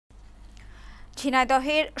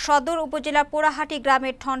ঝিনাইদহের সদর উপজেলার পোড়াহাটি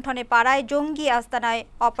গ্রামের ঠনঠনে পাড়ায় জঙ্গি আস্তানায়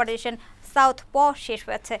অপারেশন সাউথ প শেষ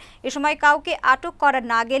হয়েছে। এ সময় কাউকে আটক করা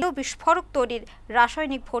না গেলেও বিস্ফোরক তৈরির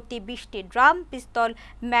রাসায়নিক ভর্তি 20টি ড্রাম, পিস্তল,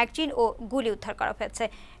 ম্যাগজিন ও গুলি উদ্ধার করা হয়েছে।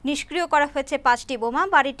 নিষ্ক্রিয় করা হয়েছে 5টি বোমা।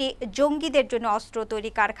 বাড়িটি জঙ্গিদের জন্য অস্ত্র তৈরি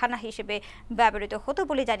কারখানা হিসেবে ব্যবহৃত হতো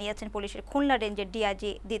বলে জানিয়েছেন পুলিশের খুলনা রেঞ্জের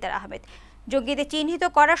ডিআইজি দিদার আহমেদ। জঙ্গিদের চিহ্নিত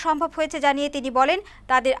করা সম্ভব হয়েছে জানিয়ে তিনি বলেন,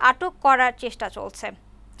 তাদের আটক করার চেষ্টা চলছে।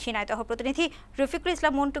 ঝিনাইদহ প্রতিনিধি রফিকুল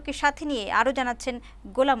ইসলাম মন্টুকে সাথে নিয়ে আরও জানাচ্ছেন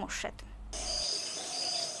গোলাম মোর্শেদ।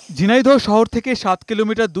 ঝিনাইদহ শহর থেকে 7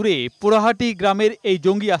 কিলোমিটার দূরে পোড়াহাটি গ্রামের এই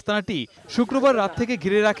জঙ্গি আস্তানাটি শুক্রবার রাত থেকে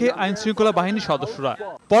ঘিরে রাখে আইনশৃঙ্খলা বাহিনীর সদস্যরা।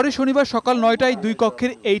 পরে শনিবার সকাল 9টায় 2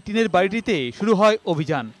 কক্ষের এই টিনের বাড়িটিতে শুরু হয়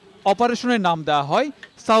অভিযান। অপারেশনের নাম দেওয়া হয়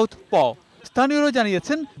সাউথ প। স্থানীয়রা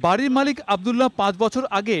জানিয়েছেন, বাড়ির মালিক আব্দুল্লাহ 5 বছর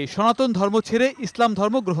আগে সনাতন ধর্ম ছেড়ে ইসলাম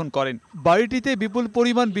ধর্ম গ্রহণ করেন। বাড়িটিতে বিপুল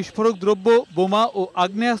পরিমাণ বিস্ফোরক দ্রব্য, বোমা ও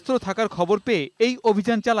আগ্নেয়াস্ত্র থাকার খবর পেয়ে এই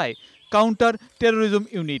অভিযান চালায় কাউন্টার টেরোরিজম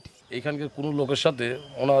ইউনিট। এখানকার কোনো লোকের সাথে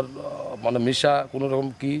ওনার মিশা কোনো রকম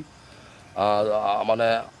কি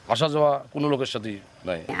আসা যাওয়া কোনো লোকের সাথেই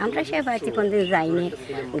নাই। আমরা সে বাড়িতে কোনদিন যাইনি,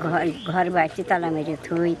 ঘর বাড়িতে তালা মেরে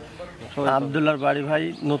থুই। আব্দুল্লাহর বাড়ি ভাই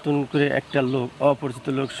নতুন করে একটা লোক, অপরিচিত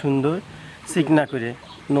লোক, সুন্দর চিকনা করে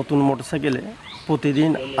নতুন মোটরসাইকেলে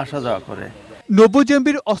প্রতিদিন আসা যাওয়া করে। 90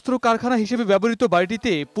 জেএমবির অস্ত্র কারখানা হিসেবে ব্যবহৃত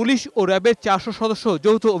বাড়িটিতে পুলিশ ও র্যাবের 400 সদস্য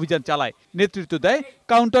যৌথ অভিযান চালায়। নেতৃত্ব দেয়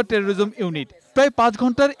কাউন্টার টেরোরিজম ইউনিট। প্রায় 5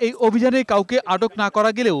 ঘন্টার এই অভিযানে কাউকে আটক না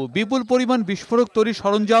করা গেলেও বিপুল পরিমাণ বিস্ফোরক তৈরির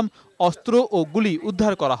সরঞ্জাম, অস্ত্র ও গুলি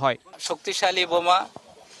উদ্ধার করা হয়। শক্তিশালী বোমা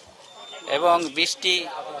এবং 20টি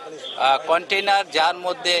কন্টেইনার, যার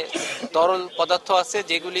মধ্যে তরল পদার্থ আছে,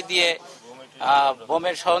 যেগুলি দিয়ে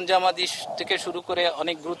বোমের সরঞ্জামাদি থেকে শুরু করে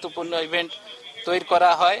অনেক গুরুত্বপূর্ণ ইভেন্ট তৈরি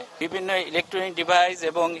করা হয়। বিভিন্ন ইলেকট্রনিক ডিভাইস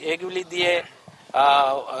এবং এগুলি দিয়ে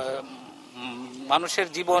মানুষের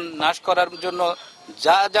জীবন নাশ করার জন্য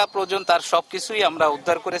যা যা প্রয়োজন তার সবকিছুই আমরা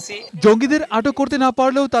উদ্ধার করেছি। জঙ্গিদের আটক করতে না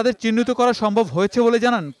পারলেও তাদের চিহ্নিত করা সম্ভব হয়েছে বলে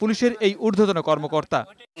জানান পুলিশের এই ঊর্ধ্বতন কর্মকর্তা।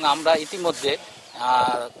 আমরা ইতিমধ্যে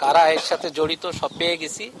কারা এর সাথে জড়িত সব পেয়ে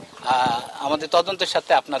গেছি, আমাদের তদন্তের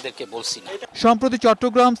সাথে আপনাদেরকে বলছি না। সম্প্রতি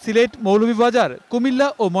চট্টগ্রাম, সিলেট, মৌলভীবাজার, কুমিল্লা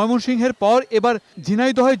ও ময়মনসিংহের পর এবার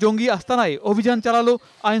ঝিনাইদহে জঙ্গি আস্তানায় অভিযান চালালো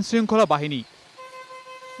আইন শৃঙ্খলা বাহিনী।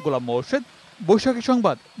 গোলাম মোর্শেদ, বৈশাখী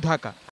সংবাদ, ঢাকা।